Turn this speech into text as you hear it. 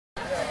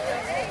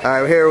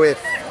We're here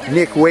with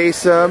Nick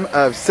Waisome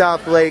of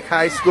South Lake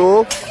High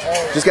School.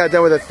 Just got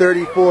done with a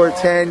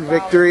 34-10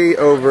 victory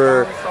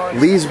over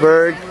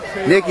Leesburg.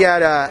 Nick, you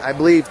had, I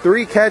believe,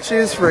 3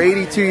 catches for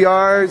 82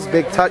 yards,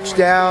 big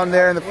touchdown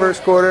there in the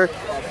first quarter.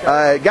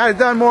 Got it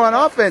done more on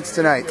offense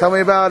tonight. Tell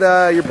me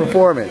about your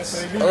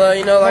performance. Well,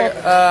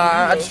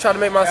 I just try to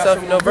make myself,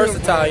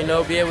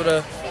 versatile, be able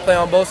to play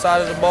on both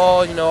sides of the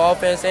ball,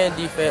 offense and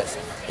defense.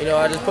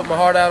 I just put my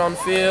heart out on the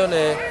field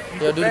and,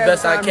 do the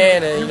best I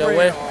can. And,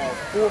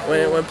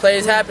 when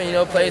plays happen,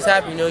 plays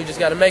happen, you just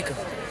got to make them.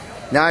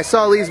 Now, I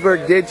saw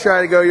Leesburg did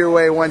try to go your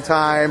way one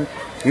time.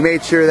 You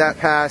made sure that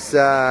pass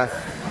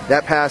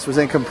was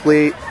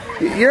incomplete.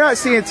 You're not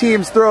seeing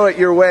teams throw it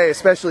your way,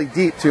 especially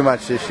deep, too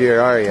much this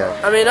year, are you?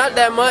 I mean, not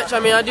that much. I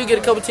mean, I do get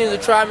a couple teams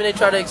that try me. They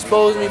try to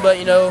expose me, but,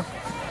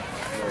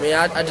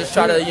 I just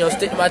try to,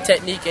 stick to my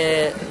technique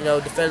and,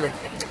 defend them.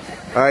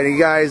 All right, you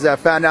guys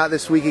found out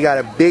this week you got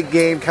a big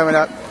game coming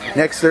up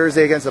next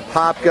Thursday against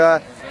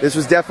Apopka. This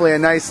was definitely a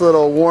nice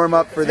little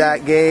warm-up for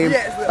that game.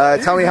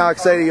 Tell me how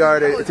excited you are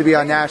to be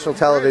on national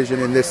television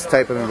in this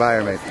type of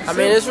environment. I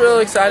mean, it's real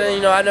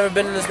exciting. I've never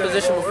been in this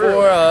position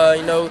before.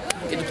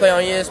 Get to play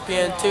on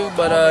ESPN too,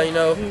 but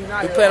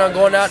we plan on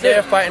going out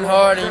there, fighting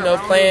hard, and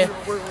playing,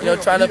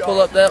 trying to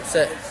pull up the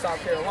upset.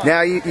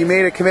 Now, you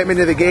made a commitment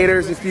to the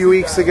Gators a few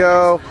weeks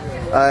ago.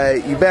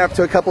 You've been up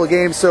to a couple of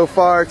games so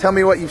far. Tell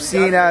me what you've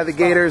seen out of the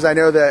Gators. I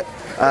know that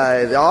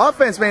the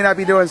offense may not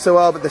be doing so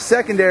well, but the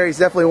secondary is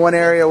definitely one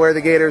area where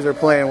the Gators are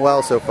playing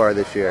well so far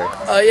this year.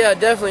 Yeah,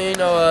 definitely.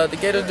 The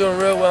Gators doing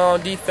real well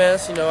on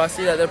defense. I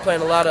see that they're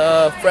playing a lot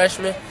of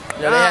freshmen.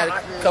 They had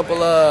a couple.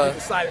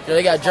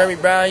 They got Jeremy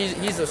Brown.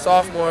 He's a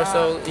sophomore,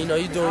 so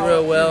he's doing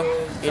real well.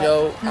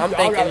 I'm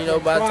thinking,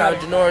 by the time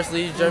Janoris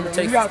leaves, Jeremy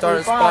takes the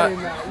starting spot.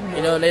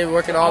 And they're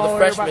working all the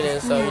freshmen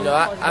in, so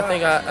I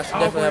think I should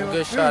definitely have a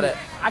good shot at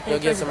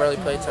getting some early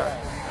play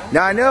time.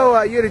 Now, I know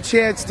you had a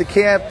chance to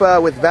camp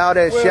with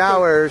Valdez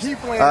Showers,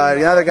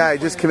 another guy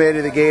who just committed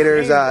to the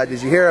Gators.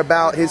 Did you hear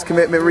about his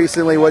commitment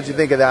recently? What did you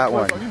think of that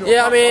one?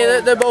 Yeah, I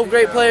mean, they're both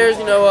great players,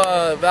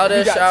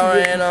 Valdez Shower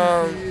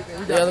and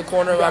the other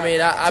corner. I mean,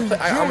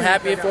 I'm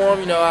happy for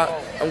them.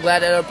 I'm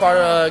glad that they're part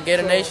of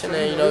Gator Nation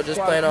and, just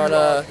plan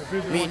on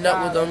meeting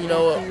up with them,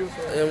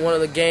 in one of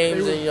the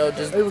games and,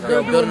 just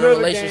building a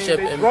relationship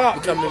and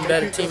becoming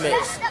better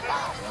teammates.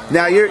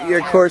 Now, you're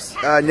of course,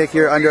 Nick,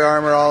 you're Under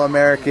Armour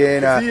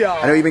All-American. I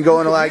know you've been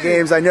going to a lot of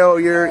games. I know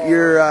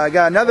you're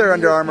got another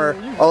Under Armour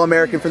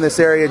All-American from this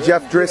area,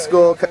 Jeff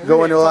Driscoll,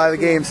 going to a lot of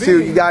the games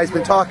too. You guys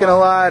been talking a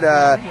lot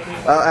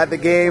at the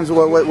games.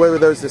 What were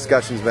those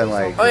discussions been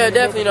like? Oh yeah,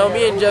 definitely.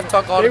 Me and Jeff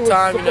talk all the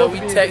time. We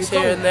text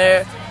here and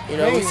there.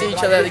 We see each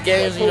other at the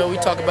games. We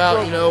talk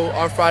about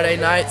our Friday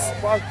nights,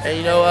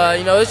 and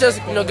it's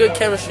just good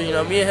chemistry. Me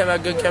and him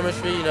have good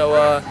chemistry.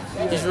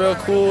 He's real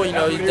cool. He's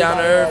down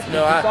to earth.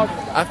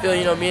 I feel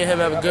me and him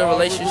have a good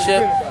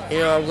relationship.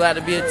 I'm glad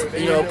to be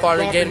a part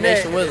of the Gator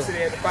Nation with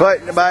him.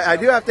 But I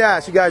do have to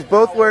ask, you guys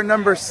both wear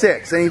number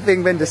 6.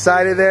 Anything been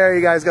decided there?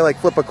 You guys got like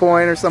flip a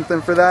coin or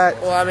something for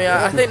that? Well, I mean,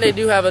 I think they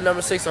do have a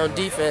number 6 on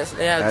defense.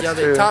 They have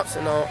DeAndre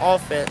Thompson on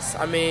offense.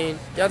 I mean,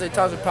 DeAndre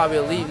Thompson probably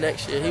will leave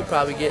next year. He'll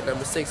probably get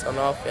number 6 on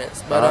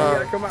offense. But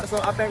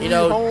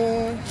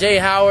Jay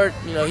Howard,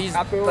 he's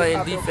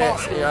playing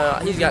defense.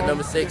 He's got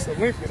number 6.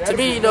 To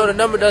me, the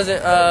number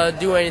doesn't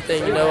do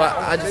anything.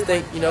 I just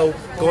think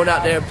going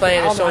out there and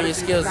playing and showing your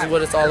skills is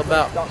what it's all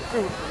about. All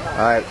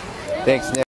right, thanks, Nick.